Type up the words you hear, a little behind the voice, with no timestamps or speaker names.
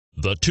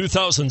The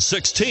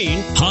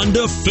 2016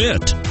 Honda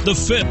Fit. The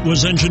Fit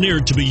was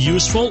engineered to be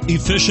useful,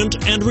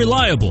 efficient, and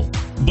reliable.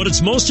 But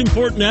its most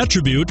important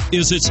attribute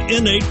is its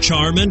innate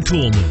charm and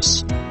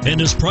coolness, and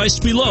is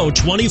priced below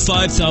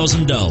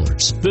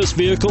 $25,000. This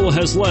vehicle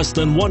has less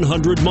than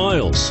 100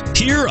 miles.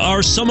 Here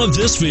are some of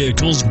this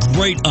vehicle's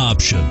great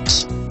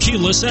options: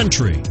 keyless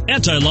entry,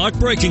 anti-lock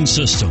braking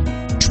system,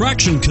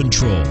 traction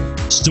control,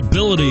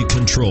 stability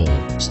control,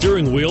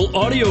 steering wheel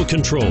audio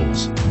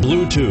controls,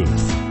 Bluetooth,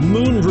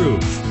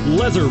 moonroof,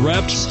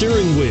 leather-wrapped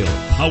steering wheel,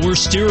 power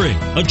steering,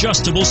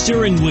 adjustable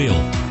steering wheel.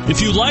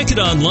 If you like it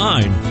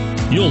online,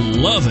 you'll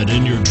love it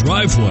in your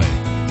driveway.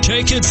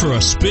 Take it for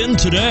a spin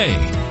today.